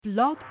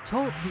Blog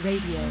Talk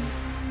Radio.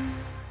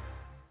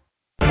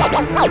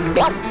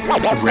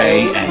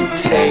 Ray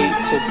and Tay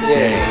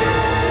today.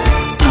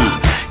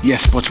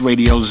 Yes, sports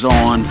radio's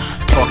on.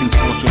 Talking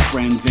sports with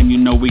friends, and you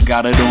know we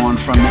got it on.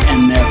 From the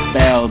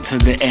NFL to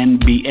the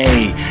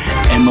NBA,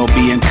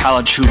 MLB and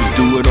college hoops,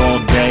 do it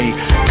all day.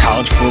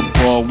 College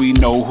football, we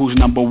know who's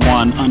number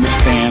one.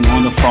 Understand,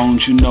 on the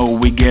phones, you know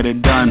we get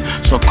it done.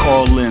 So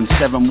call in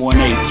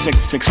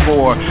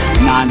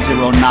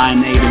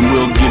 718-664-9098, and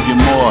we'll give you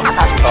more.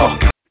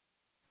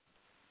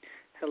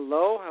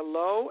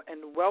 Hello,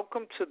 and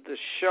welcome to the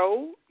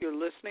show. You're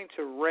listening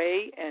to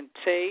Ray and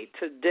Tay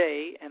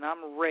today, and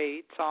I'm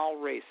Ray, Tal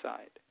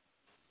Rayside.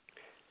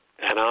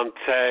 And I'm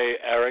Tay,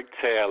 Eric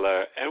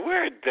Taylor, and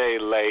we're a day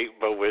late,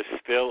 but we're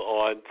still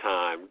on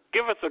time.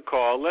 Give us a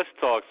call. Let's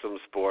talk some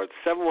sports.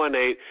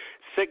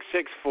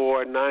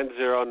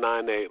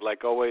 718-664-9098.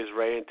 Like always,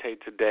 Ray and Tay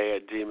today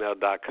at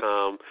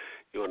gmail.com.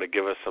 You want to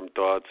give us some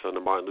thoughts on the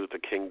Martin Luther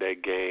King Day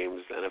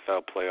games,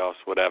 NFL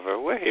playoffs, whatever,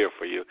 we're here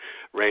for you,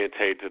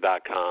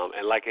 rayandtate.com.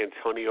 And like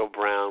Antonio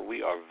Brown,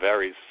 we are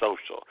very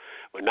social.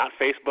 We're not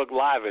Facebook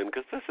Live-in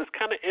because this is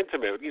kind of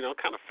intimate,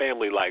 kind of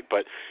family-like.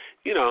 But,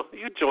 you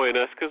join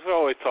us because we're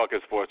always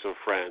talking sports with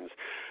friends.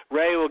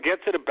 Ray, we'll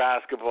get to the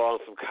basketball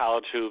and some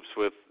college hoops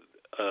with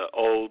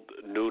old,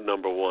 new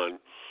number one.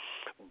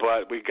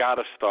 But we got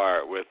to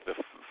start with the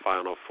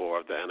Final Four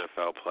of the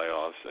NFL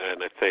playoffs.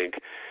 And I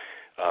think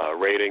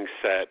ratings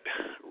set,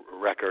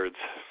 records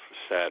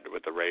set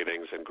with the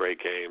ratings and great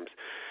games.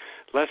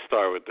 Let's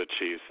start with the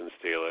Chiefs and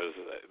Steelers.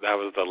 That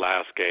was the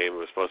last game. It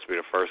was supposed to be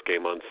the first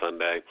game on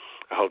Sunday.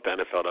 I hope the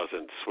NFL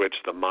doesn't switch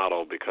the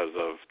model because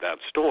of that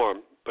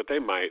storm, but they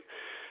might.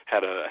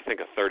 Had, I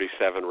think, a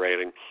 37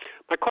 rating.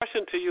 My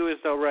question to you is,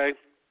 though, Ray,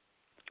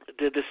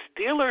 did the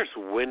Steelers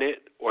win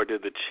it or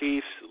did the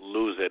Chiefs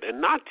lose it? And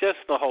not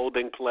just the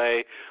holding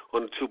play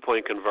on the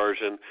two-point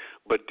conversion,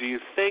 but do you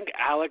think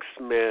Alex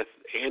Smith,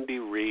 Andy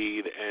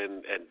Reid,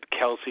 and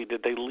Kelsey,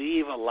 did they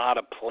leave a lot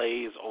of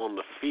plays on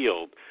the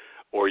field?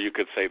 Or you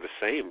could say the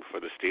same for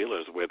the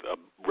Steelers with a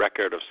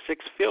record of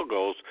 6 field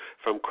goals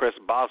from Chris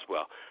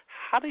Boswell.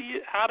 How did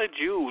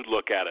you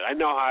look at it? I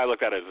know how I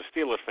looked at it as a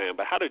Steelers fan,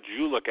 but how did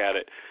you look at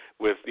it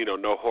with,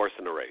 no horse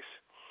in the race?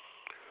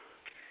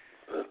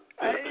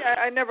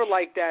 I never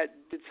liked that.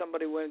 Did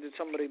somebody win? Did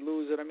somebody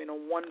lose it? I mean,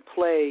 on one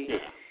play,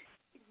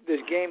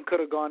 this game could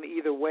have gone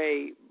either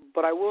way.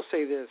 But I will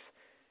say this.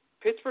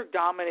 Pittsburgh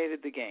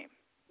dominated the game.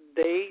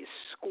 They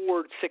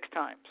scored 6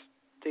 times.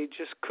 They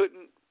just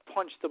couldn't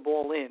punch the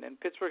ball in. And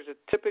Pittsburgh's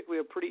typically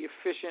a pretty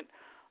efficient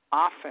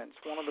offense,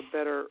 one of the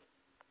better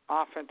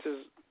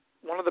offenses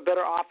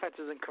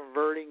in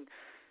converting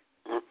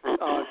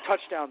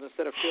touchdowns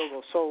instead of field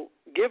goals. So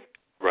give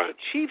the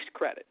Chiefs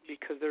credit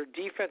because their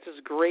defense is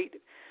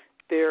great.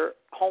 Their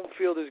home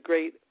field is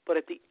great, but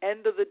at the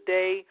end of the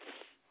day,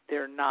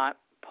 they're not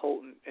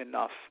potent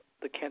enough,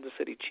 the Kansas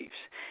City Chiefs.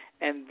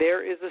 And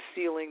there is a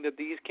ceiling that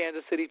these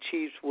Kansas City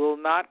Chiefs will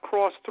not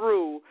cross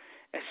through,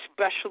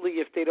 especially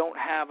if they don't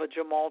have a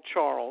Jamal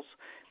Charles,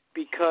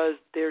 because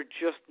they're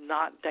just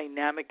not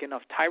dynamic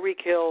enough.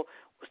 Tyreek Hill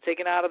was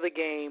taken out of the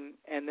game,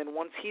 and then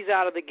once he's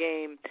out of the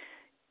game,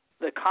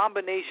 the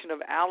combination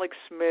of Alex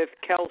Smith,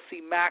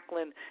 Kelsey,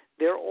 Macklin,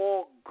 they're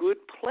all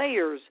good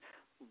players,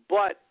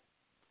 but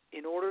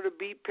in order to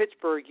beat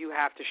Pittsburgh, you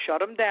have to shut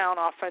them down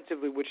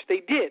offensively, which they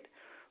did,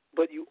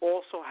 but you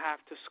also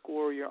have to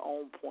score your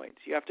own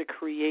points. You have to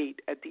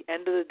create. At the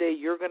end of the day,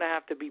 you're going to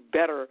have to be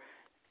better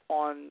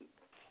on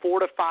 4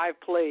 to 5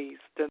 plays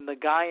than the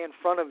guy in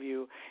front of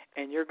you,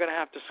 and you're going to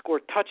have to score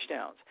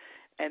touchdowns.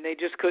 And they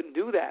just couldn't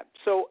do that.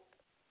 So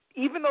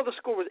even though the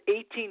score was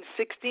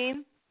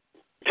 18-16,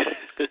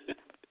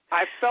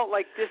 I felt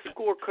like this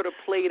score could have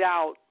played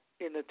out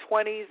in the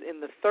 20s,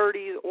 in the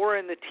 30s, or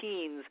in the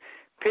teens.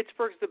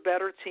 Pittsburgh's the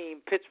better team.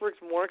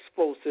 Pittsburgh's more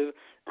explosive,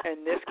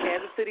 and this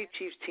Kansas City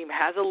Chiefs team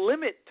has a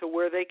limit to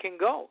where they can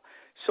go.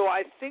 So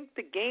I think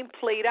the game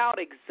played out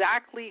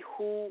exactly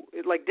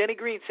like Denny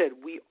Green said,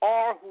 we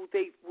are who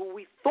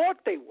we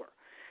thought they were.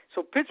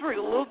 So Pittsburgh's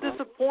a little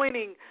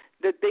disappointing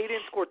that they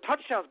didn't score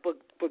touchdowns, but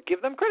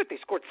give them credit. They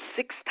scored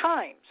 6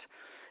 times.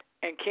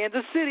 And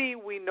Kansas City,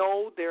 we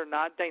know they're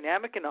not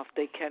dynamic enough.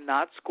 They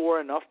cannot score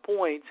enough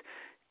points.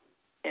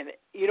 And,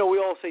 we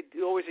always say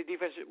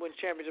defense wins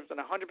championships, and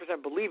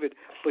 100% believe it,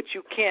 but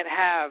you can't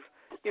have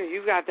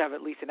you've got to have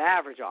at least an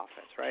average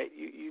offense, right?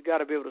 You got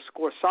to be able to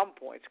score some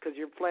points because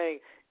you're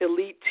playing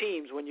elite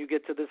teams when you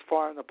get to this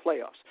far in the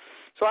playoffs.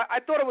 So I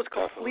thought it was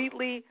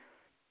completely,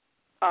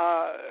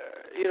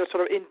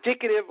 sort of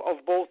indicative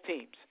of both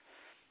teams.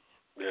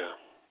 Yeah.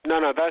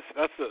 No,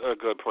 that's a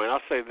good point.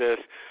 I'll say this.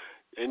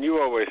 And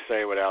you always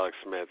say with Alex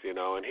Smith,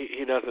 and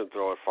he doesn't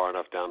throw it far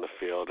enough down the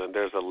field, and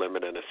there's a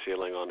limit and a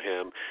ceiling on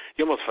him.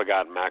 You almost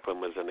forgot Macklin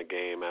was in the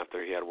game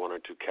after he had 1 or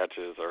 2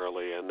 catches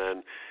early, and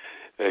then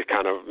they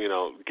kind of,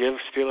 give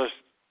Steelers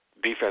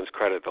defense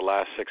credit. The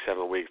last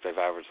 6-7 weeks, they've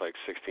averaged like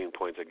 16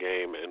 points a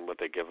game in what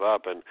they give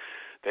up, and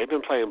they've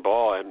been playing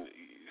ball. And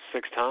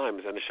 6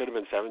 times, and it should have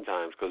been 7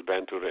 times because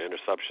Ben threw the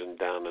interception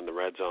down in the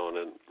red zone,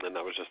 and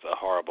that was just a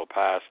horrible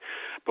pass.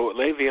 But with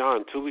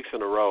Le'Veon, 2 weeks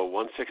in a row,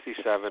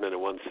 167 and a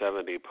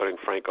 170, putting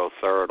Franco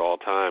third all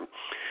time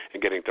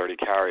and getting 30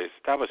 carries,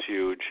 that was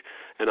huge.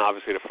 And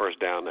obviously the first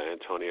down to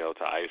Antonio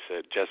to ice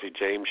it. Jesse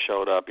James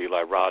showed up,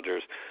 Eli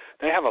Rogers.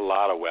 They have a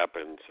lot of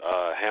weapons.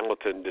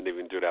 Hamilton didn't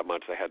even do that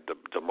much. They had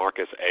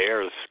DeMarcus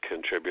Ayers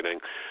contributing.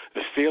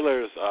 The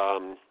Steelers,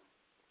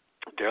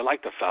 they're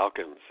like the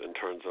Falcons in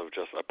terms of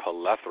just a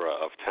plethora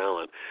of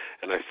talent.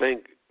 And I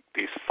think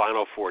these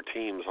final 4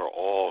 teams are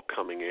all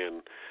coming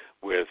in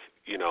with,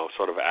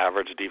 sort of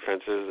average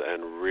defenses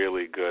and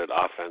really good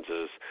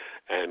offenses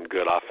and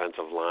good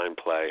offensive line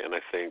play. And I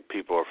think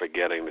people are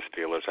forgetting the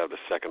Steelers have the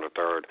second or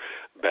third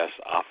best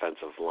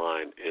offensive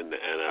line in the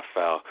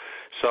NFL.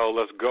 So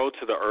let's go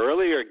to the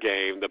earlier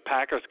game. The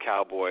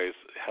Packers-Cowboys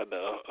had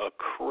a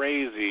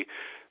crazy,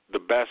 the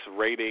best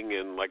rating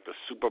in like the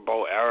Super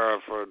Bowl era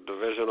for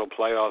divisional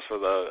playoffs for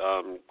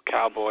the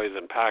Cowboys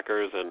and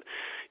Packers. And,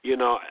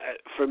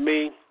 for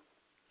me,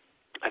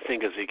 I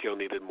think Ezekiel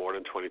needed more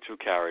than 22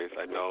 carries.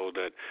 I know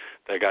that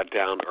they got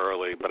down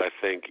early, but I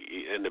think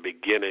in the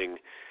beginning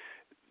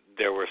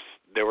there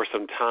were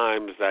some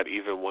times that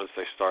even once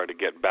they started to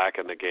get back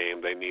in the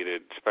game, they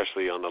needed,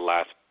 especially on the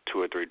last 2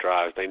 or 3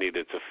 drives, they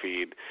needed to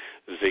feed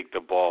Zeke the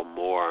ball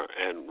more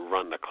and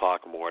run the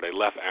clock more. They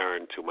left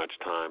Aaron too much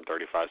time,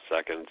 35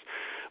 seconds,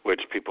 which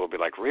people would be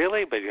like,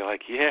 really? But you're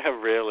like, yeah,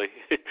 really.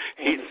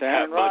 He's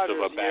that much of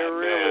a bad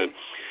man.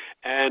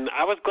 And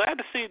I was glad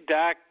to see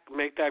Dak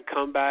make that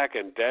comeback,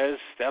 and Dez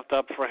stepped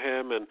up for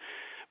him, and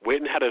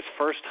Witten had his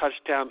first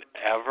touchdown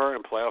ever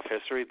in playoff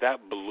history.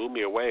 That blew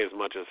me away as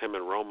much as him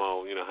and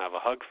Romo, have a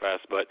hug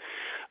fest. But,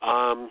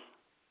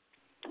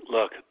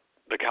 look,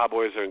 the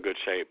Cowboys are in good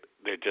shape.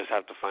 They just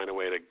have to find a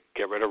way to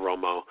get rid of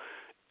Romo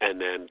and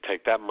then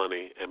take that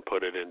money and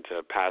put it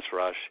into pass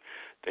rush.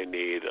 They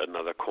need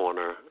another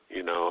corner,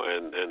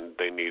 and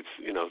they need,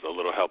 a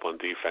little help on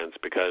defense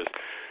because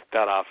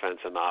that offense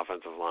and the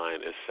offensive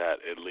line is set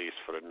at least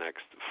for the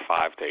next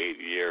 5 to 8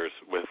 years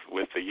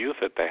with the youth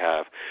that they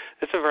have.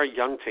 It's a very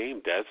young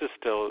team. Dez is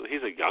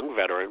he's a young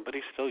veteran, but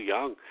he's still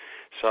young.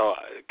 So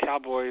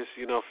Cowboys,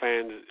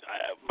 fans.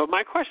 But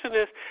my question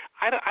is,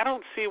 I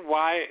don't see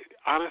why.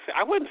 Honestly,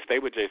 I wouldn't stay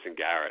with Jason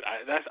Garrett.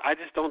 I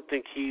just don't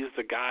think he's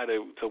the guy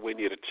to win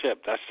you the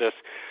chip. That's just,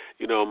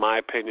 my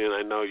opinion.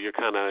 I know you're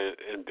kind of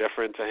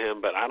indifferent to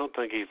him, but I don't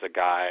think he's the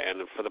guy.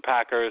 And for the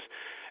Packers,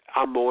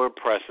 I'm more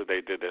impressed that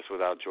they did this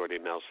without Jordy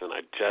Nelson.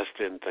 I just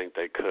didn't think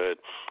they could.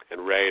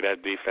 And Ray,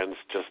 that defense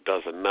just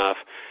does enough,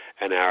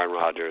 and Aaron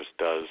Rodgers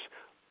does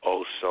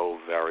oh so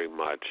very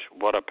much.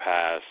 What a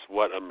pass,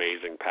 what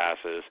amazing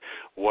passes,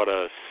 what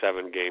a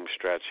 7-game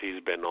stretch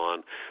he's been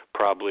on.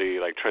 Probably,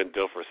 like Trent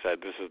Dilfer said,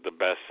 this is the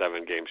best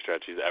 7-game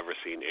stretch he's ever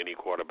seen any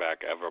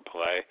quarterback ever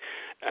play.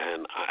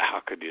 And how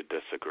could you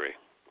disagree?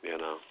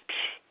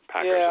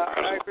 Packers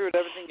incredible. I agree with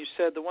everything you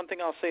said. The one thing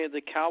I'll say is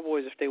the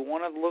Cowboys, if they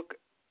want to look,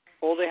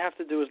 all they have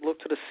to do is look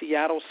to the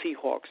Seattle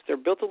Seahawks. They're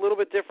built a little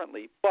bit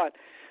differently, but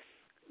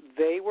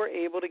they were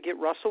able to get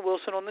Russell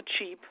Wilson on the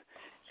cheap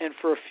and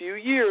for a few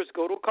years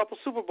go to a couple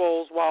Super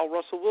Bowls while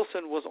Russell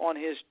Wilson was on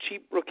his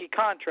cheap rookie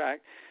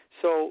contract.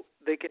 So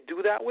they could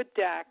do that with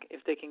Dak.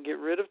 If they can get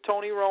rid of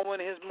Tony Romo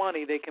and his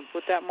money, they can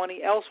put that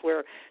money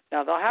elsewhere.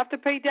 Now, they'll have to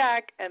pay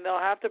Dak and they'll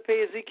have to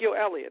pay Ezekiel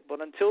Elliott.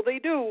 But until they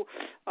do,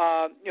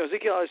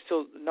 Ezekiel is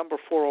still number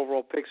 4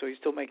 overall pick, so he's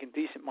still making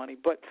decent money.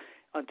 But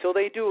until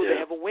they do, they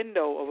have a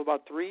window of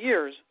about 3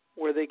 years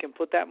where they can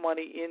put that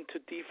money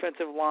into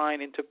defensive line,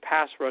 into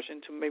pass rush,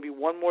 into maybe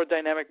one more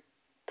dynamic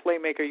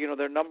playmaker.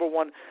 Their number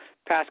 1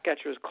 pass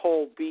catcher is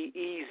Cole B.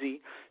 Easy.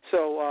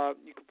 So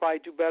you could probably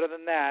do better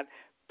than that.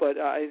 But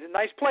he's a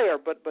nice player,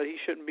 but he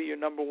shouldn't be your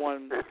number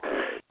 1,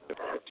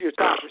 your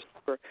top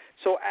receiver.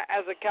 So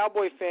as a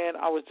Cowboy fan,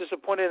 I was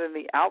disappointed in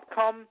the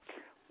outcome,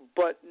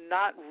 but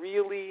not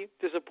really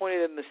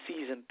disappointed in the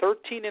season.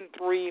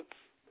 13-3.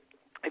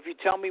 If you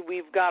tell me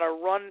we've got a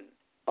run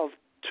of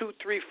 2,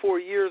 3, 4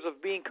 years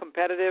of being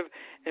competitive,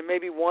 and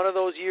maybe one of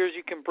those years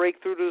you can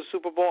break through to the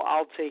Super Bowl,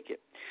 I'll take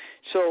it.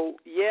 So,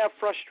 yeah,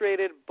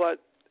 frustrated, but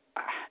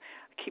I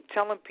keep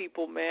telling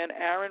people, man,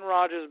 Aaron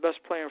Rodgers is the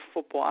best player in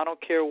football. I don't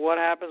care what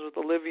happens with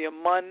Olivia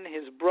Munn,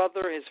 his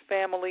brother, his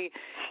family.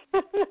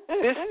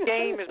 This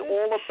game is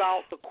all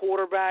about the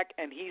quarterback,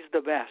 and he's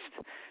the best.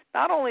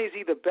 Not only is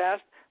he the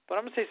best, but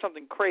I'm going to say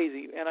something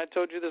crazy, and I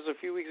told you this a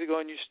few weeks ago,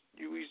 and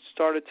we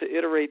started to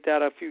iterate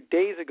that a few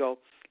days ago,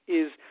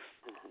 is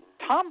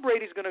Tom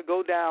Brady's going to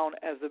go down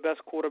as the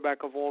best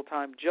quarterback of all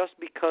time just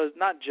because,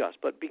 not just,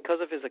 but because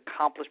of his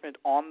accomplishment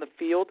on the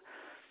field.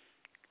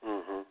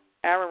 Mm-hmm.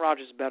 Aaron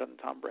Rodgers is better than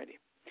Tom Brady.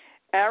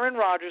 Aaron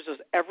Rodgers does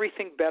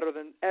everything better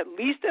than, at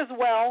least as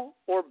well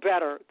or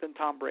better than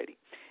Tom Brady.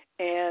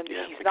 And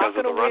he's not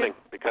going to win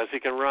because he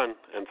can run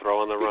and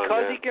throw on the run.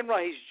 Because he can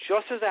run, he's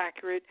just as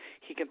accurate.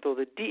 He can throw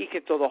the deep. He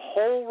can throw the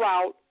whole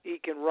route. He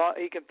can run.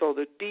 He can throw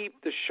the deep,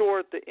 the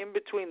short, the in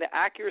between, the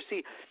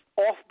accuracy.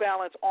 off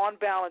balance, on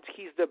balance.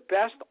 He's the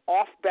best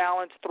off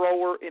balance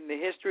thrower in the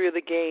history of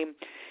the game.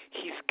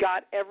 He's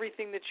got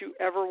everything that you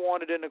ever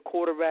wanted in a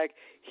quarterback.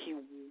 He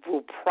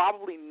will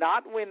probably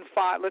not win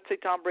 5. Let's say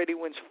Tom Brady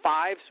wins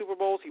 5 Super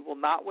Bowls. He will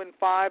not win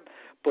 5.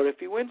 But if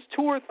he wins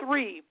 2 or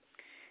 3,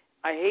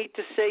 I hate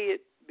to say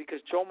it because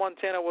Joe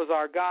Montana was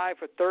our guy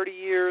for 30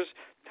 years.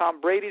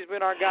 Tom Brady's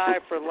been our guy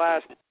for the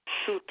last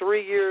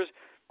 2-3 years.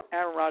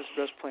 Aaron Rodgers is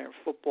the best player in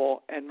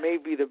football and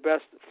maybe the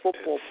best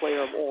football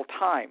player of all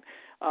time.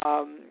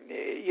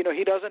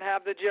 He doesn't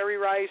have the Jerry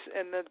Rice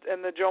and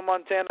the Joe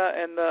Montana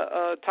and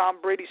the Tom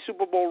Brady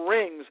Super Bowl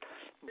rings,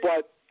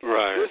 but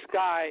this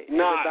guy is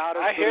about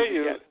as good as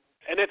you get.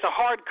 And it's a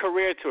hard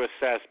career to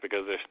assess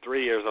because there's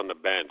 3 years on the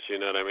bench, you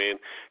know what I mean?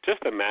 Just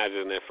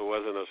imagine if it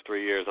wasn't those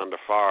 3 years under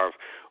Favre,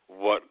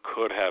 what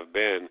could have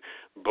been.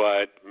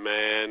 But,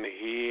 man,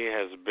 he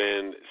has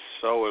been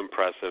so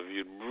impressive.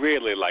 You'd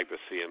really like to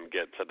see him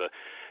get to the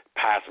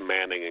past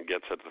Manning and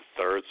get to the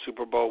 3rd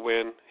Super Bowl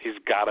win. He's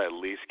got to at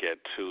least get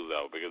 2,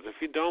 though, because if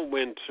you don't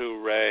win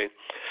 2, Ray,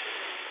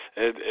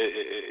 and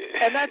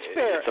that's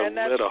fair. It's a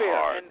little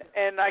hard.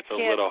 And I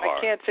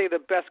can't say the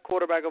best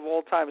quarterback of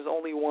all time has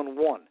only won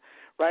 1.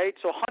 Right,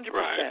 so 100%.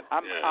 Right.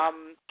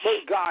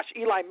 Gosh,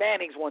 Eli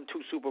Manning's won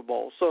 2 Super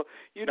Bowls, so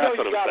you got to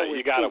win 2.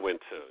 You got to win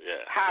 2.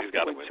 Yeah, have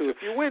to win 2. If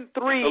you win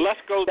 3, so let's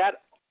go.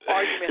 That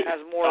argument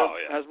has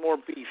more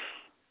beef.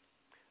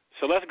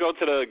 So let's go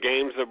to the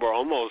games that were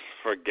almost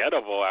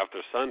forgettable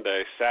after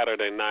Sunday,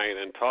 Saturday night,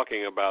 and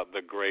talking about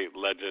the great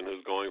legend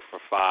who's going for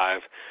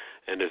 5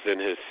 and is in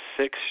his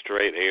 6th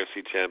straight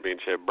AFC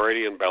Championship.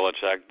 Brady and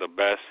Belichick, the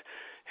best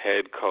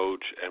head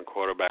coach and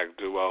quarterback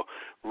duo.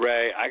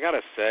 Ray, I got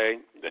to say,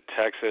 the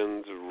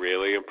Texans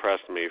really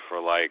impressed me for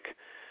like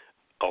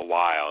a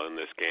while in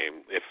this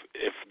game.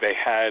 If they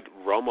had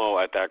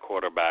Romo at that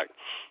quarterback,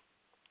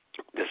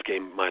 this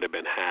game might have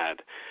been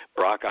had.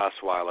 Brock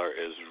Osweiler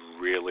is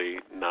really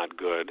not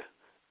good,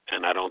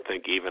 and I don't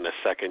think even a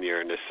second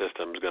year in this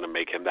system is going to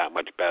make him that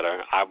much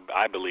better.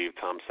 I believe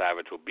Tom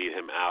Savage will beat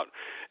him out,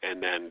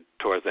 and then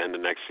towards the end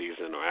of next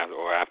season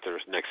or after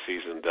next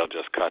season, they'll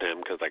just cut him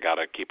because I got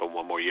to keep him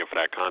 1 more year for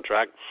that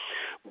contract.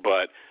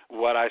 But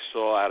what I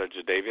saw out of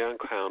Jadeveon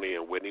Clowney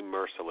and Whitney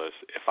Merciless,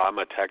 if I'm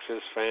a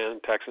Texans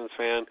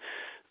fan,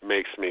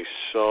 makes me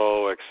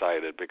so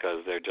excited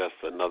because they're just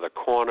another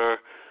corner,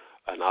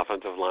 an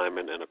offensive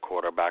lineman, and a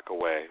quarterback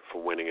away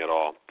from winning it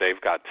all.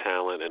 They've got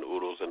talent and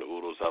oodles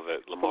of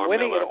it. Lamar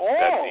winning Miller, it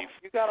all.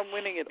 You got him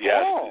winning it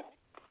all.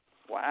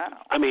 Wow.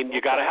 I mean,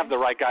 you got to have the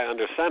right guy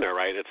under center,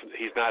 right?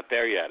 He's not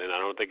there yet, and I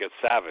don't think it's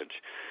Savage.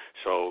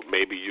 So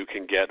maybe you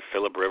can get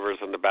Phillip Rivers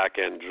in the back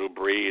end, Drew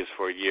Brees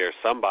for a year,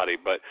 somebody.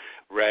 But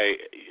Ray,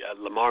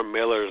 Lamar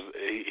Miller's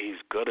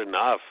he's good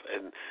enough,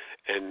 and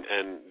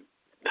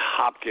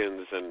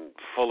Hopkins and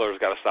Fuller's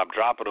got to stop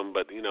dropping them,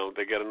 but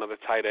they get another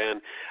tight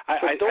end.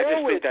 I just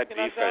think that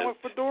defense. Can I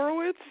with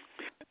Fedorowicz?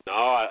 No,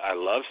 I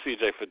love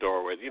C.J.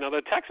 Fedorowicz.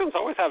 The Texans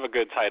always have a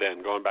good tight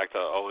end, going back to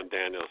Owen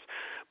Daniels.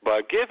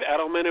 But give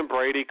Edelman and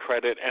Brady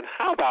credit, and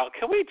how about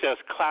can we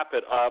just clap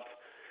it up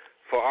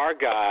for our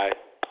guy,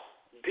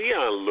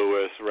 Dion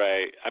Lewis,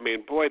 Ray? I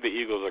mean, boy, the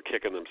Eagles are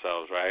kicking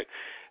themselves, right?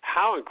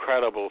 How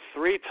incredible.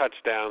 3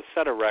 touchdowns,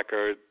 set a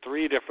record,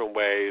 3 different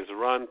ways,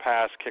 run,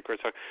 pass, kick,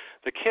 return.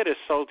 The kid is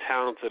so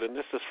talented, and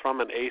this is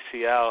from an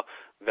ACL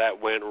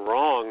that went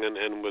wrong and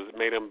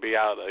made him be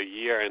out a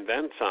year and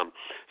then some.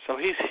 So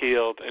he's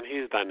healed, and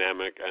he's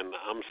dynamic, and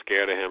I'm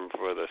scared of him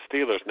for the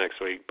Steelers next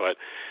week. But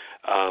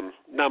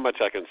not much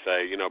I can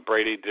say.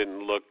 Brady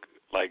didn't look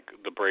like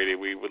the Brady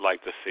we would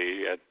like to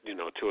see at, 2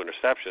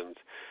 interceptions.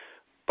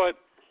 But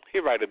he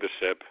righted the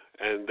ship.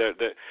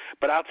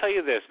 But I'll tell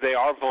you this, they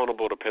are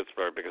vulnerable to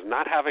Pittsburgh because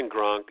not having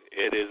Gronk,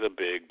 it is a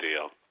big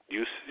deal.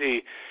 You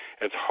see,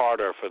 it's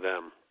harder for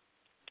them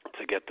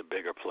to get the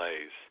bigger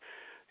plays,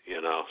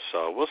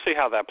 So we'll see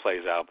how that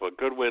plays out, but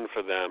good win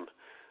for them.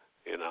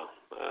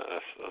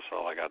 That's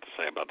all I got to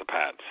say about the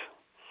Pats.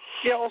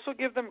 Yeah, also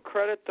give them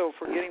credit, though,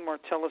 for getting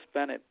Martellus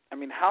Bennett. I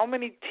mean, how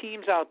many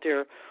teams out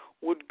there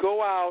would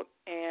go out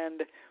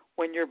and –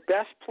 when your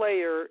best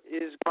player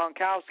is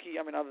Gronkowski,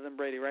 other than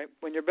Brady, right?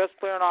 When your best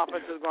player on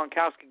offense is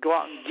Gronkowski, go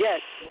out and get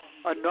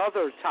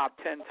another top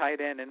 10 tight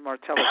end in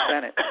Martellus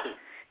Bennett.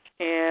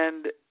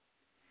 And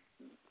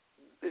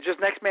it's just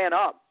next man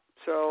up.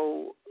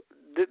 So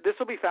this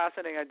will be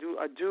fascinating.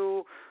 I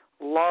do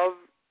love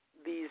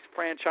these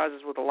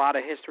franchises with a lot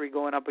of history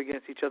going up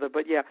against each other.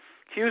 But, yeah,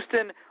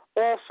 Houston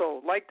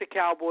also, like the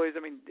Cowboys,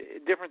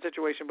 different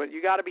situation, but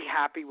you got to be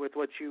happy with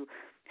what you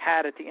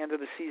had at the end of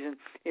the season.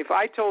 If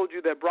I told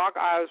you that Brock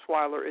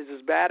Osweiler is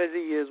as bad as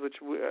he is, which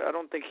I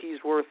don't think he's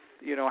worth,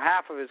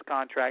 half of his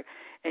contract,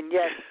 and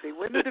yet they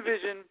win the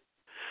division,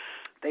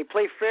 they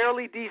play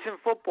fairly decent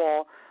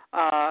football,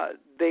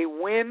 they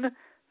win,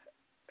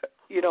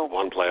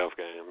 one playoff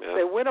game. Yeah.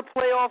 They win a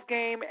playoff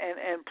game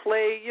and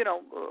play,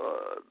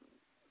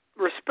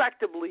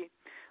 respectably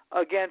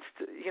against,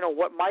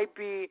 what might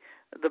be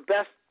the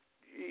best,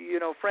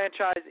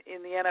 franchise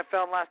in the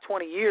NFL in the last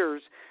 20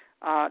 years.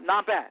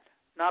 Not bad.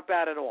 Not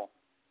bad at all.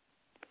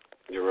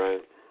 You're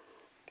right.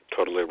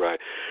 Totally right.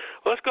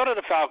 let's go to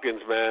the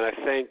Falcons, man.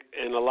 I think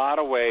in a lot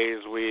of ways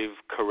we've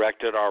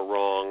corrected our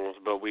wrongs,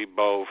 but we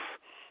both,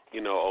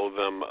 owe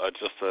them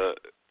just a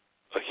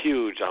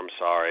huge I'm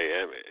sorry.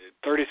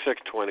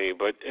 36-20,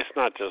 but it's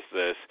not just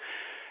this.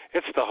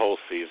 It's the whole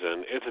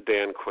season. It's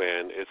Dan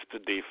Quinn. It's the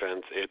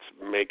defense. It's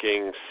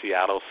making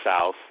Seattle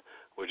South,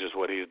 which is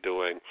what he's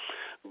doing.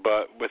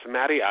 But with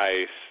Matty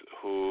Ice,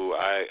 who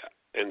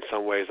in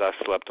some ways I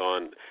slept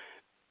on,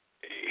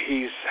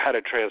 he's had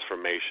a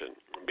transformation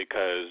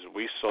because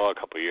we saw a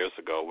couple of years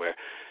ago where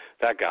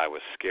that guy was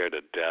scared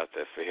to death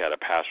if he had a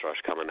pass rush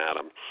coming at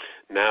him.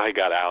 Now he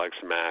got Alex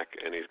Mack,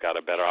 and he's got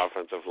a better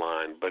offensive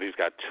line, but he's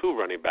got 2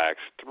 running backs,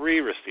 3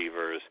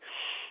 receivers,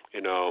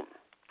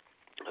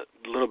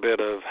 a little bit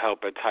of help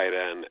at tight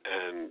end,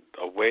 and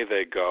away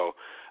they go.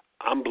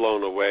 I'm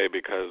blown away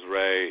because,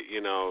 Ray,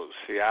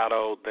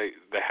 Seattle, they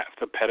have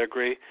the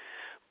pedigree,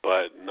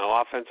 but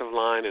no offensive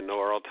line and no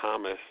Earl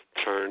Thomas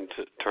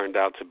turned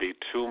out to be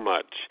too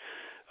much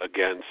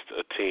against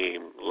a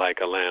team like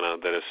Atlanta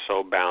that is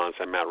so balanced,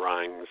 and Matt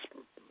Ryan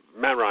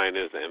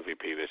is the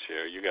MVP this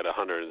year. You got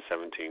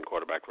 117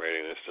 quarterback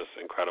rating. It's just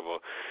incredible.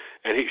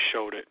 And he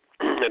showed it.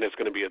 And it's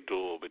going to be a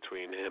duel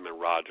between him and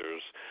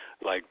Rodgers,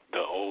 like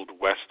the old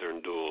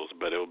Western duels,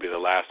 but it will be the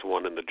last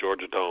one in the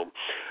Georgia Dome.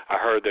 I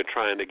heard they're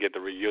trying to get the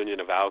reunion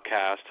of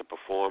Outkast to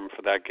perform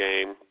for that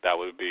game. That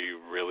would be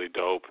really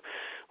dope.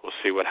 We'll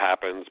see what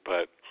happens.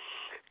 But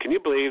can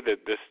you believe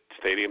that this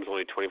stadium's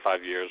only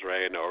 25 years,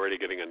 Ray, and they're already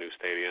getting a new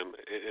stadium?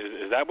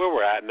 Is that where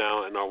we're at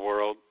now in our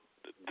world?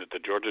 That the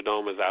Georgia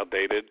Dome is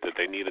outdated, that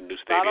they need a new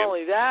stadium? Not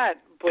only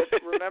that, but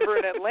remember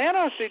in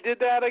Atlanta, they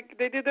did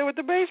that with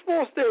the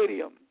baseball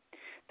stadium.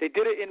 They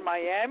did it in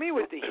Miami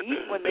with the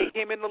Heat when they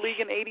came in the league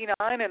in 89,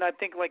 and I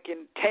think like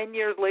in 10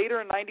 years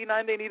later in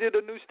 99 they needed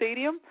a new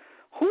stadium.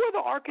 Who are the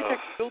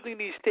architects building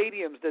these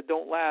stadiums that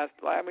don't last?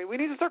 I mean, we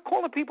need to start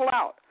calling people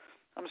out.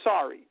 I'm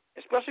sorry,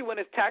 especially when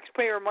it's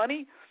taxpayer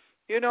money.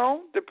 They're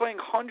paying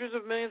hundreds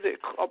of millions,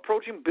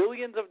 approaching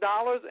billions of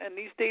dollars, and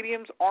these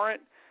stadiums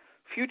aren't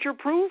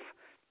future-proof.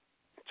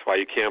 That's why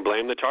you can't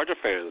blame the Charger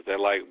fans. They're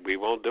like, we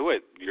won't do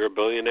it. You're a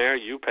billionaire.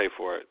 You pay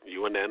for it.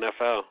 You in the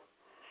NFL.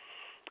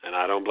 And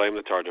I don't blame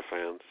the Charger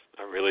fans.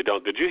 I really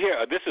don't. Did you hear?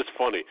 This is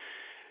funny.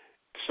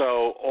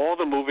 So all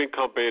the moving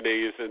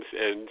companies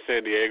in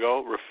San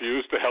Diego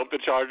refused to help the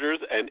Chargers,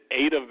 and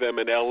 8 of them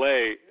in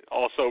L.A.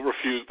 also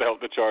refused to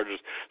help the Chargers.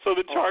 So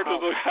the Chargers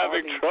are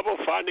having trouble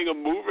finding a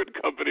moving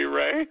company,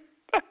 Ray.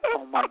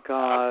 Oh, my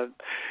God.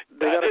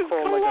 They got to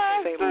call like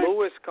a St.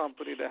 Louis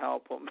company to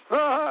help them.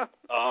 Well,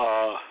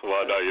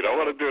 no, you don't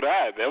want to do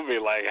that. They'll be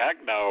like,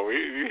 heck no,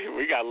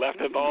 we got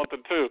left in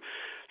Alton, too.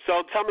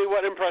 So tell me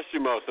what impressed you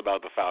most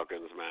about the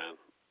Falcons, man.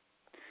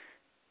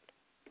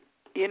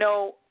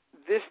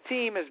 This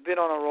team has been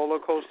on a roller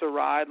coaster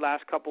ride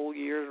last couple of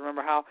years.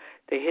 Remember how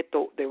they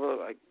were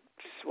like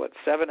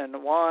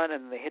 7-1,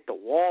 and they hit the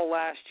wall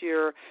last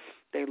year.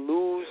 They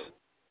lose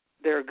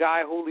their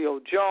guy Julio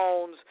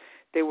Jones.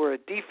 They were a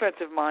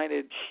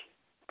defensive-minded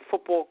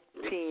football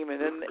team,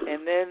 and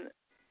then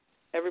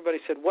everybody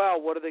said,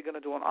 well, what are they going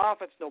to do on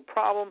offense? No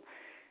problem.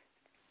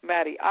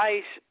 Matty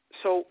Ice.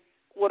 So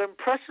what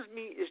impresses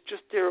me is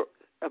just their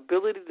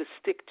ability to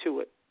stick to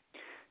it,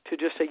 to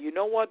just say, you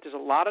know what, there's a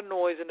lot of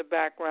noise in the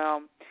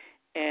background,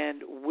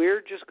 and we're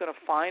just going to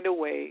find a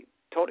way.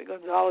 Tony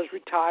Gonzalez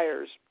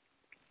retires.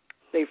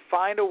 They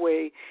find a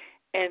way,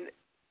 and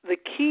the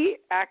key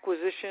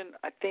acquisition,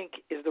 I think,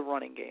 is the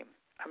running game.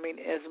 I mean,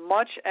 as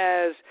much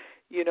as,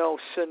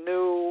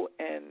 Sanu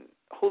and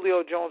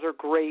Julio Jones are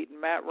great, and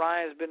Matt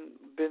Ryan has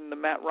been the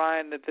Matt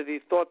Ryan that they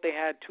thought they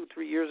had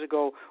 2-3 years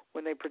ago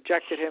when they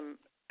projected him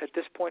at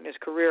this point in his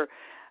career,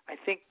 I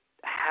think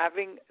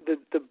having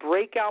the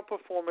breakout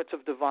performance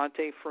of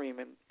Devontae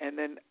Freeman and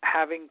then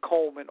having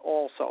Coleman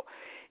also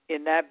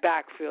in that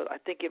backfield, I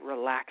think it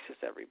relaxes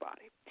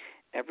everybody.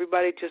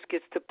 Everybody just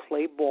gets to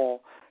play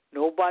ball.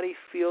 Nobody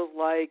feels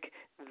like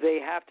they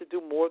have to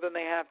do more than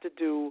they have to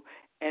do.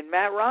 And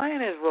Matt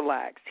Ryan is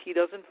relaxed. He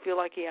doesn't feel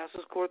like he has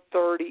to score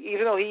 30,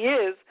 even though he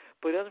is,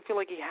 but he doesn't feel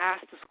like he has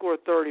to score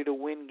 30 to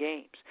win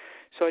games.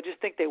 So I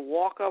just think they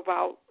walk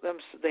about them.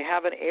 They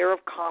have an air of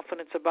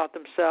confidence about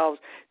themselves.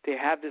 They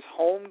have this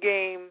home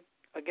game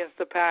against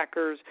the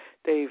Packers.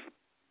 They've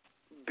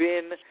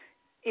been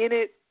in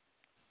it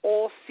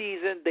all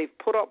season. They've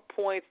put up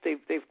points. They've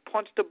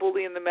punched the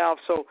bully in the mouth.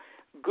 So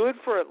good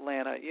for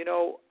Atlanta.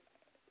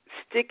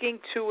 Sticking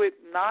to it,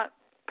 not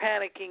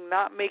panicking,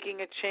 not making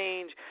a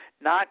change,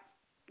 not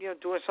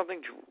doing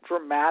something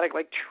dramatic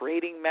like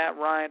trading Matt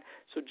Ryan.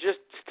 So just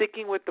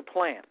sticking with the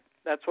plan.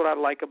 That's what I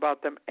like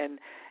about them.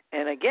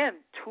 And again,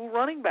 2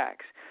 running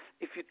backs.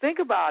 If you think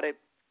about it,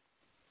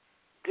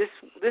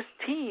 this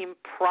team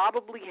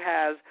probably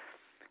has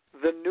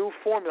the new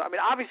formula. I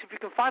mean, obviously, if you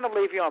can find a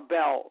Le'Veon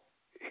Bell,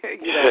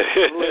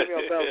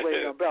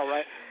 Le'Veon Bell,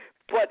 right?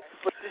 But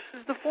this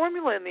is the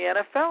formula in the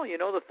NFL.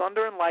 The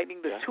Thunder and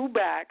Lightning, the 2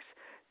 backs,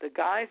 the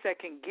guys that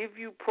can give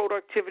you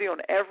productivity on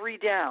every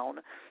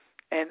down,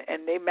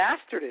 and they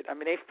mastered it. I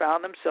mean, they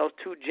found themselves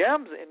 2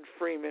 gems in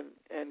Freeman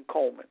and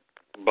Coleman.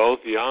 Both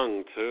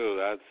young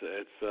too.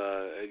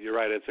 You're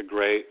right. It's a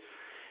great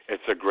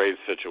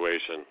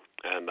situation,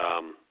 and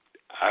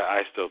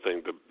I still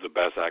think the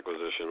best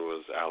acquisition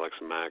was Alex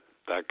Mack.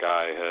 That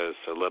guy has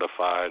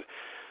solidified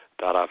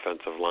that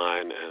offensive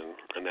line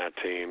and that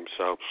team.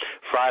 So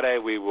Friday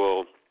we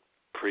will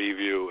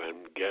preview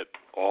and get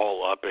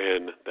all up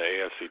in the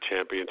AFC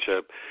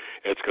Championship.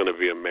 It's going to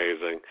be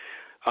amazing.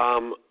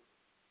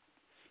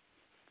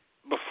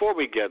 Before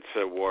we get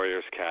to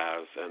Warriors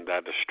Cavs and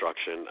that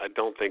destruction, I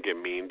don't think it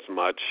means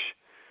much.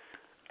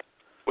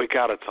 We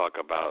got to talk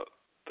about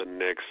the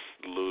Knicks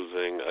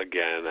losing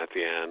again at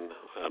the end.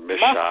 A missed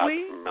shot.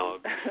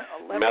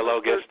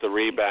 Melo gets the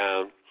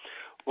rebound.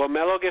 Well,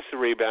 Melo gets the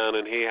rebound,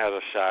 and he has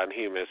a shot, and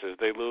he misses.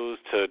 They lose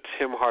to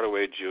Tim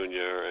Hardaway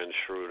Jr. and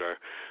Schroeder,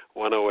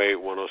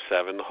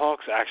 108-107. The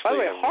Hawks actually By the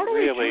way, Hardaway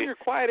really Jr.,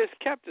 quiet as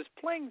kept, is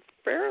playing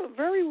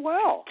very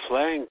well.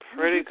 Playing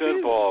pretty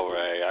good ball,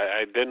 Ray.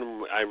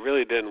 I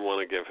really didn't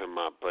want to give him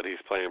up, but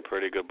he's playing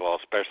pretty good ball,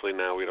 especially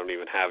now we don't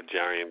even have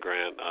Jarian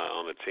Grant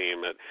on the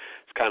team. It's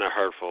kind of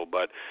hurtful,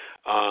 but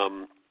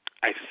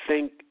I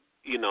think,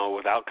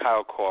 without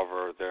Kyle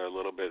Korver, they're a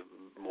little bit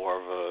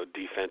more of a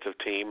defensive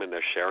team, and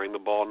they're sharing the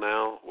ball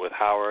now with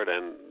Howard.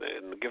 And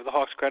give the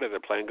Hawks credit; they're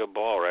playing good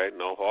ball, right?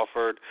 No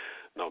Horford,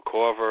 no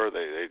Korver,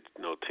 they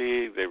no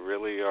Teague. They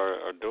really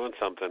are doing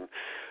something.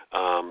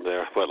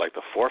 They're like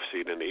the 4th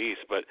seed in the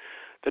East. But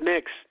the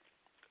Knicks,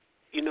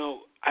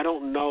 I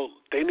don't know.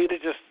 They need to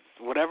just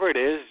whatever it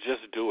is,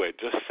 just do it.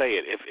 Just say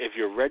it. If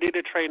you're ready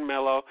to trade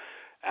Melo,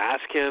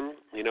 ask him.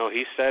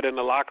 He said in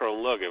the locker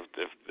room, look, if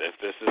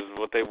this is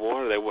what they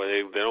want,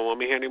 they don't want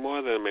me here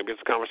anymore, then maybe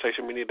it's a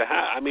conversation we need to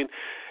have. I mean,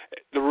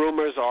 the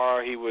rumors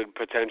are he would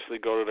potentially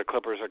go to the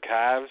Clippers or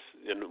Cavs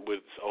and would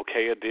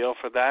okay a deal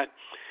for that.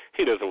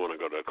 He doesn't want to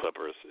go to the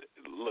Clippers.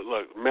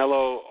 Look,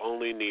 Melo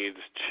only needs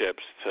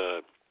chips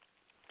to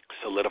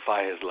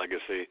solidify his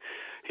legacy.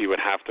 He would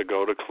have to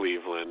go to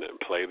Cleveland and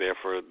play there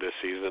for this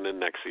season and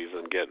next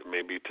season, get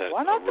maybe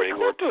a ring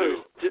or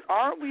two.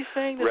 Aren't we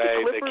saying that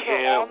Ray, the Clippers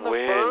are on the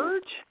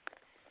verge?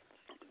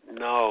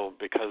 No,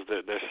 because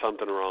there's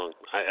something wrong.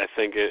 I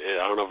think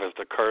I don't know if it's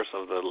the curse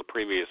of the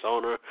previous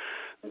owner.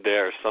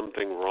 There's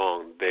something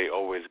wrong. They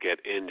always get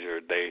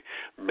injured. They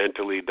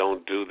mentally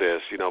don't do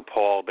this.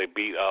 Paul, they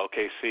beat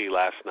OKC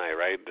last night,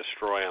 right?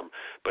 Destroy them.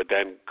 But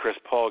then Chris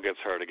Paul gets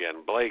hurt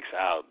again. Blake's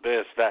out.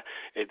 This, that.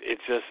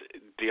 It's just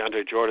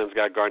DeAndre Jordan's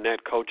got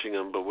Garnett coaching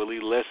him, but will he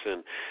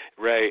listen?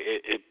 Ray,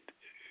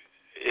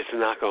 it's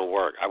not going to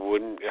work. I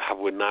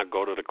would not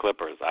go to the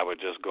Clippers. I would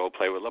just go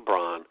play with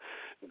LeBron.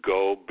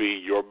 Go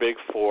be your big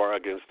 4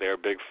 against their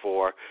big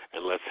 4,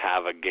 and let's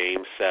have a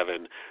Game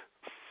 7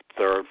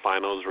 third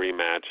finals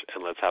rematch,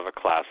 and let's have a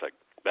classic.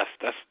 That's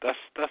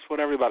what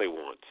everybody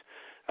wants.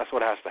 That's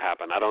what has to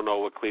happen. I don't know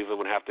what Cleveland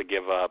would have to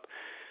give up.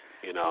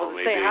 Maybe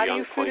a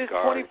young point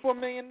guard. How do you fit $24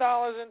 million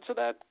into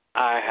that?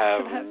 I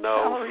have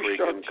no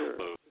freaking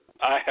clue.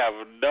 I have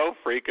no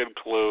freaking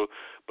clue.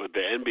 But the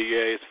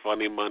NBA's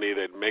funny money,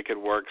 they'd make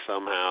it work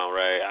somehow,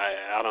 right?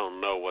 I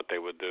don't know what they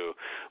would do.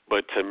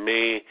 But to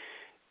me,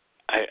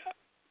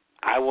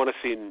 I want to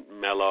see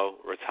Melo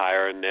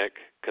retire and Nick,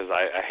 because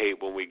I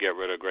hate when we get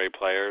rid of great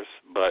players.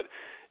 But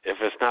if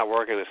it's not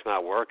working, it's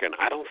not working.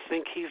 I don't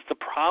think he's the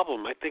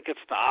problem. I think it's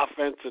the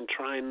offense and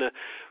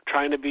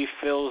trying to be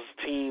Phil's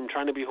team,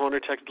 trying to be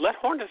Hornacek's. Let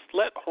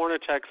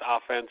Hornacek's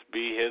offense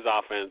be his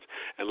offense,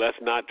 and let's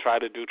not try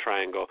to do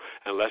triangle,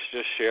 and let's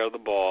just share the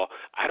ball.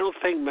 I don't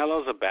think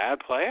Melo's a bad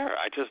player.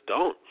 I just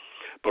don't.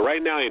 But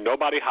right now, ain't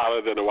nobody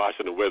hotter than the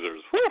Washington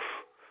Wizards. Whew!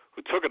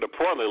 Who took it to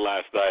Portland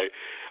last night.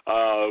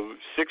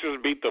 Sixers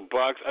beat the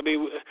Bucks. I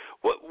mean,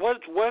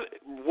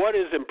 what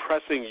is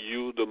impressing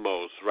you the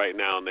most right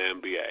now in the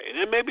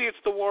NBA? And maybe it's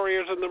the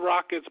Warriors and the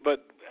Rockets,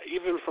 but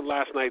even from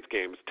last night's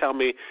games, tell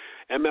me,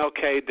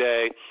 MLK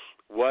Day,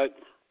 what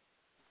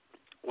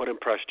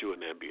impressed you in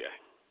the NBA?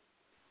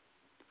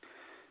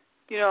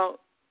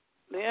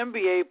 The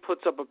NBA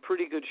puts up a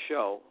pretty good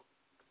show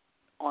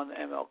on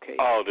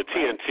MLK. Oh, the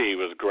TNT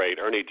was great.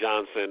 Ernie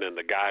Johnson and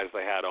the guys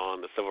they had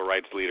on, the civil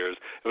rights leaders,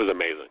 it was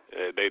amazing.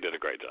 They did a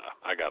great job.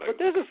 But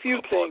there's a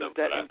few things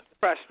that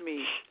impressed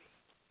me,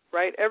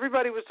 right?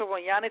 Everybody was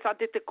talking about Giannis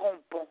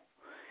Antetokounmpo,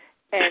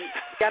 and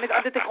Giannis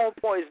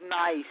Antetokounmpo is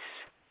nice,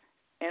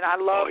 and I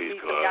love me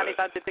some Giannis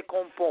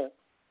Antetokounmpo.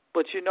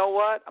 But you know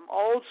what? I'm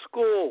old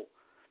school.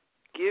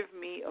 Give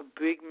me a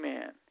big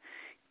man.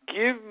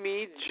 Give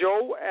me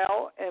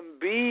Joel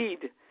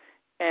Embiid.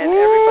 And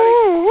everybody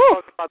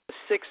talks about the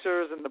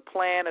Sixers and the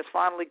plan is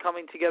finally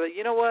coming together.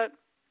 You know what?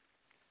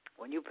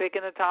 When you pick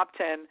in the top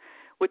 10,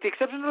 with the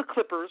exception of the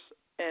Clippers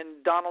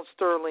and Donald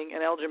Sterling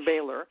and Elgin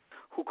Baylor,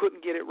 who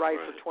couldn't get it right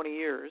for 20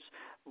 years,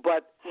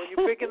 but when you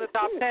pick in the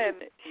top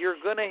 10, you're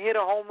going to hit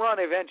a home run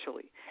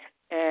eventually.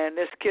 And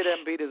this kid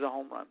Embiid is a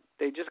home run.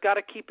 They just got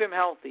to keep him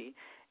healthy,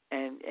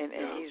 and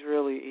he's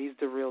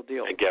the real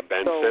deal. And get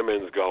Ben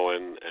Simmons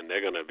going, and they're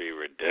going to be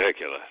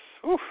ridiculous.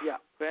 Oof. Yeah,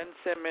 Ben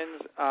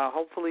Simmons.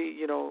 Hopefully,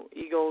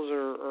 Eagles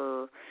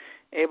are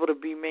able to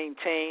be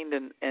maintained,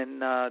 and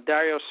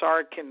Dario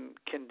Saric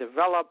can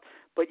develop.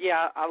 But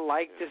yeah, I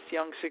like this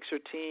young Sixer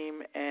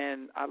team,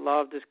 and I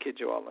love this kid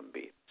Joel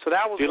Embiid. So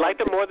that was. Do you like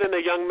them more than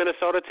the young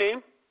Minnesota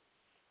team,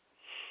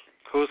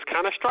 who's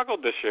kind of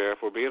struggled this year,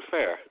 if we're being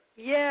fair?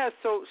 Yeah,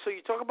 so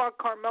you talk about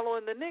Carmelo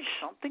and the Knicks.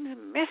 Something's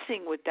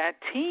missing with that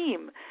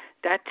team.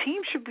 That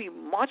team should be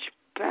much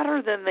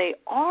better than they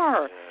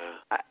are.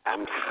 Yeah,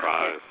 I'm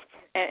surprised.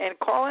 And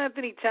Karl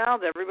Anthony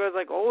Towns, everybody's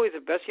like, oh, he's the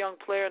best young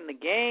player in the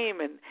game,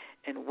 and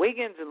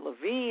Wiggins and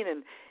Levine,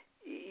 and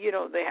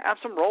they have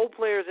some role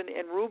players.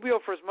 And Rubio,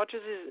 for as much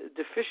as his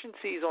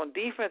deficiencies on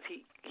defense,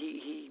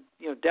 he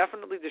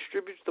definitely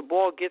distributes the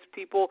ball, gets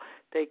people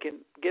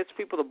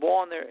the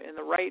ball in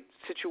the right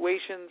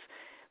situations.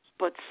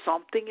 But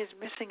something is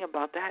missing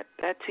about that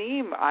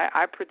team.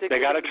 I predict they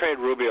got to trade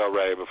Rubio,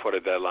 Ray, before the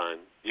deadline.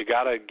 You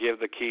got to give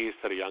the keys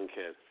to the young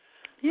kid.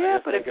 Yeah,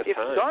 but if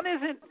Dunn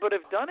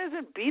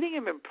isn't beating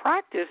him in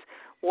practice,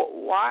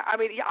 why? I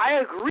mean, I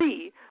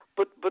agree,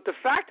 but the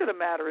fact of the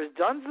matter is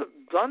Dunn's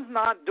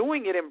not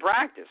doing it in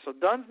practice, so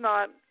Dunn's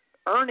not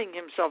earning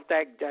himself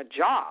that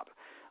job.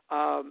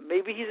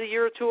 Maybe he's a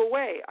year or two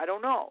away. I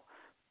don't know,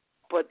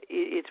 but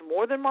it's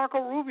more than Marco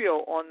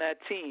Rubio on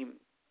that team.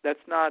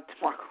 That's not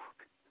Marco.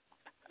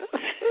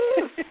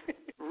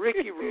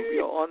 Ricky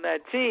Rubio on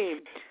that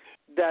team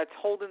that's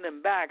holding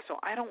them back. So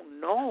I don't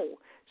know.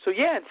 So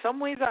yeah, in some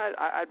ways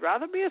I'd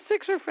rather be a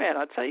Sixer fan.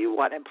 I'll tell you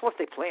what. And plus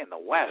they play in the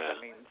West. I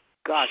mean,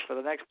 gosh, for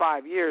the next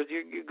 5 years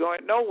you're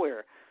going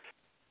nowhere.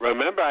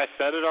 Remember, I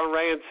said it on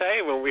Ray and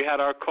Tay when we had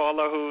our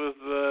caller who was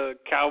the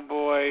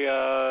Cowboy,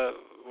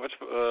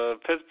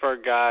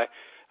 Pittsburgh guy.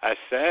 I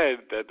said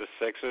that the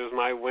Sixers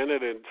might win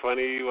it in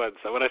 17-18 or 18-19.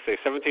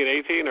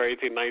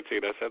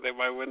 I said they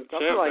might win the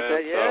chip, like man.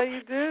 That. Yeah, so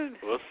you did.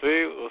 We'll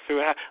see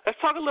what happens.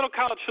 Let's talk a little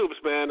college hoops,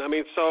 man. I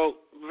mean, so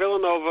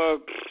Villanova,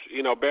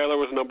 Baylor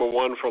was number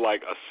one for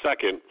like a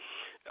second.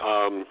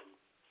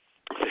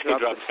 They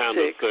dropped down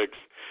to 6. Yeah.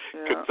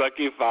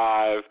 Kentucky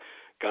 5.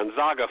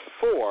 Gonzaga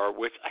 4,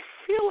 which I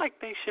feel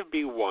like they should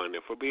be 1,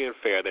 if we're being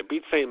fair. They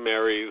beat St.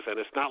 Mary's, and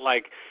it's not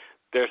like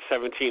their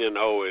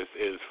 17-0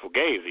 is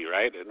Fugazi,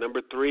 right?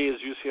 Number 3 is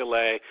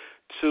UCLA.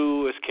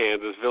 2 is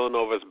Kansas.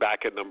 Villanova's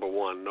back at number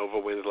 1. Nova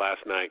wins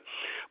last night.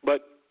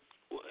 But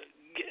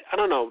I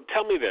don't know.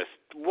 Tell me this.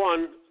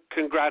 1,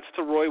 congrats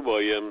to Roy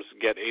Williams.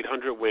 Get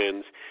 800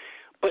 wins.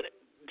 But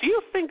do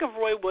you think of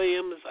Roy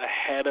Williams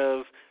ahead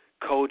of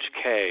Coach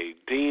K,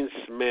 Dean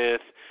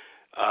Smith,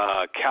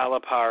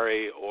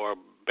 Calipari, or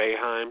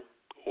Boeheim,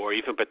 or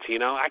even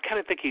Pitino? I kind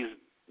of think he's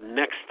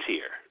next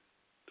tier.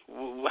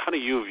 How do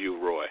you view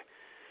Roy?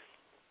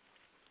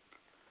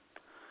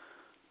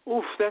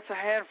 Oof, that's a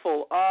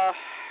handful. I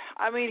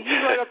mean,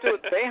 he's right up there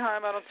with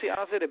Boeheim. I don't say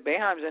that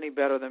Boeheim's any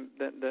better than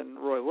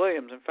Roy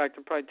Williams. In fact,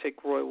 I'd probably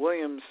take Roy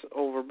Williams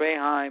over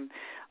Boeheim.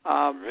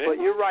 Really? But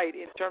you're right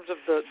in terms of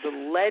the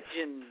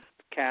legend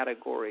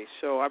category.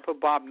 So I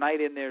put Bob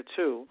Knight in there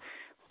too.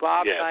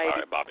 Bob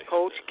Knight, Bobby.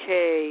 Coach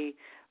K,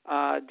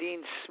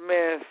 Dean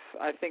Smith.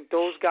 I think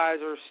those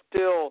guys are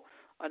still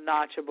a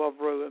notch above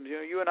Roy Williams.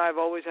 You and I have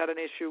always had an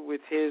issue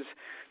with his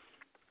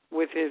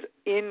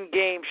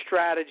in-game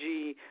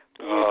strategy.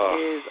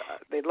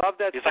 They love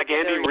that. He's like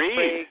Andy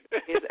Reid.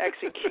 His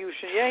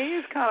execution. Yeah, he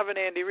is kind of an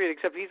Andy Reid,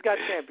 except he's got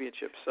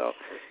championships. So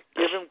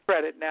give him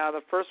credit. Now, the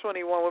first one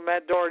he won with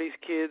Matt Doherty's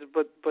kids,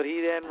 but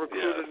he then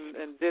recruited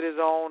and did his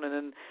own, and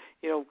then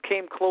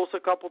came close a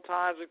couple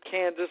times with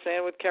Kansas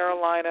and with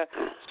Carolina.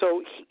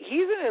 So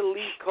he's an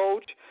elite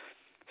coach.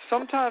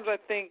 Sometimes I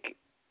think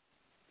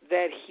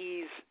that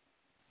he's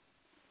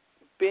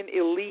been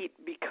elite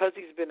because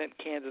he's been at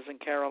Kansas and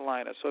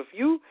Carolina. So if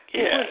you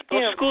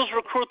those schools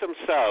recruit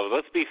themselves.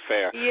 Let's be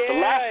fair. Yeah, the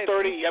last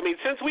 30. I mean,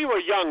 since we were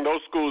young,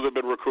 those schools have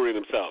been recruiting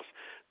themselves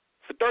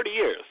for 30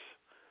 years.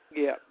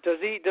 Yeah. Does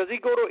he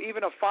go to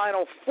even a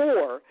Final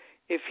Four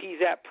if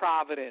he's at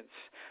Providence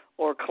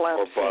or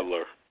Clemson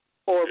or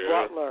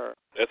Butler?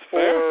 That's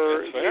fair.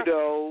 Or That's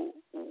fair.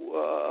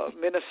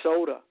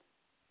 Minnesota.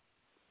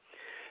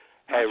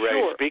 Hey, Ray.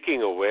 Sure.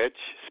 Speaking of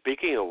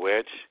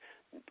which.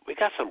 We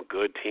got some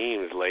good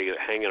teams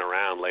hanging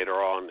around later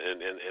on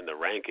in the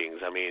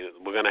rankings. I mean,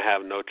 we're going to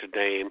have Notre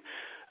Dame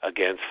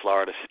against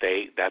Florida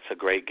State. That's a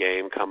great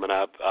game coming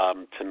up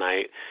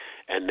tonight.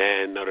 And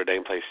then Notre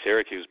Dame plays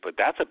Syracuse. But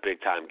that's a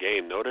big-time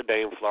game. Notre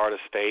Dame, Florida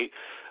State,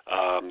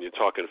 you're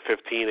talking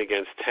 15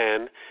 against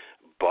 10.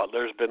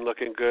 Butler's been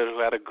looking good, who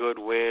had a good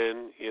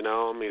win.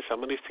 I mean,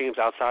 some of these teams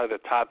outside of the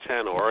top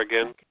 10,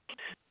 Oregon.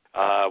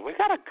 We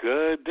got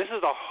this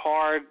is a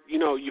hard,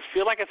 you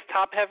feel like it's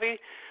top-heavy,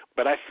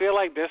 but I feel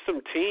like there's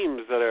some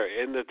teams that are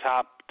in the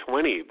top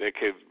 20 that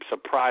could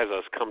surprise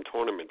us come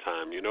tournament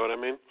time. You know what I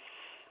mean?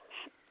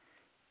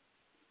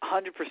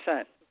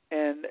 100%.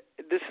 And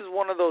this is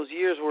one of those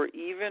years where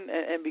even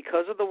and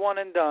because of the one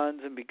and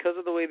dones and because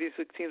of the way these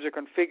teams are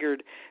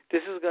configured,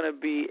 this is going to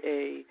be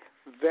a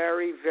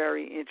very,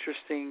 very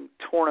interesting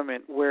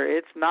tournament where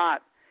it's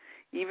not,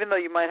 even though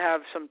you might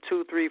have some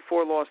 2, 3,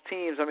 4 loss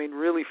teams, I mean,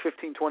 really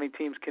 15, 20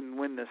 teams can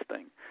win this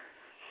thing.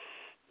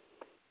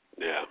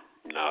 Yeah.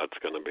 No, it's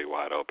going to be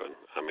wide open.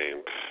 I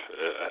mean,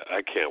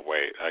 I can't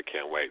wait.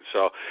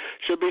 So,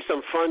 should be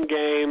some fun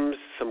games,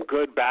 some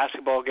good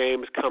basketball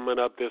games coming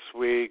up this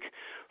week.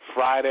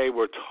 Friday,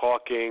 we're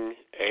talking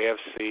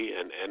AFC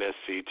and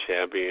NFC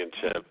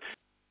championship.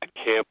 I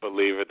can't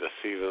believe it. The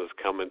season is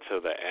coming to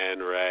the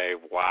end, Ray.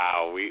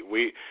 Wow,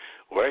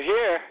 we're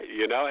here,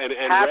 you know. And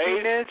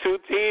Ray's two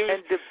teams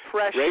and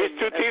depression. Ray's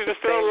two teams are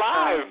still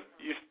alive.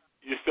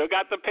 You still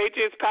got the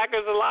Patriots,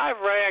 Packers alive,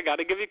 Ray. I got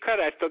to give you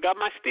credit. I still got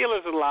my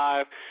Steelers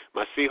alive.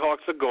 My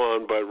Seahawks are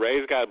gone, but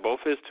Ray's got both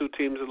his two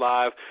teams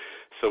alive.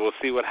 So we'll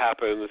see what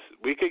happens.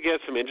 We could get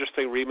some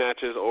interesting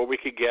rematches, or we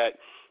could get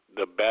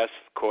the best.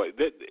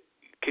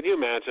 Can you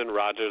imagine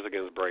Rodgers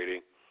against Brady?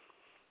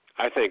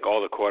 I think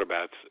all the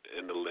quarterbacks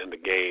in the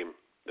game,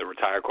 the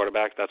retired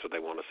quarterbacks, that's what they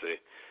want to see.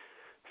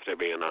 If they're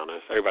being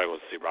honest, everybody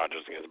wants to see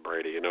Rodgers against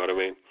Brady. You know what I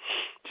mean?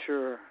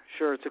 Sure.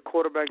 It's a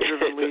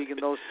quarterback-driven league, and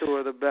those two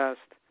are the best.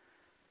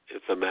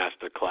 It's a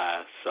master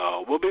class.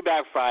 So we'll be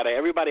back Friday.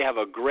 Everybody have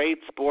a great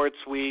sports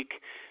week.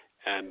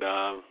 And,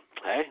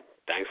 hey,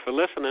 thanks for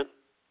listening.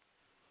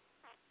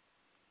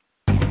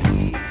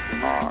 We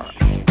are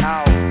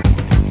out.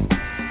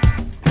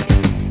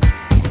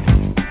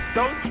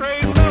 Don't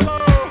trade Lilo.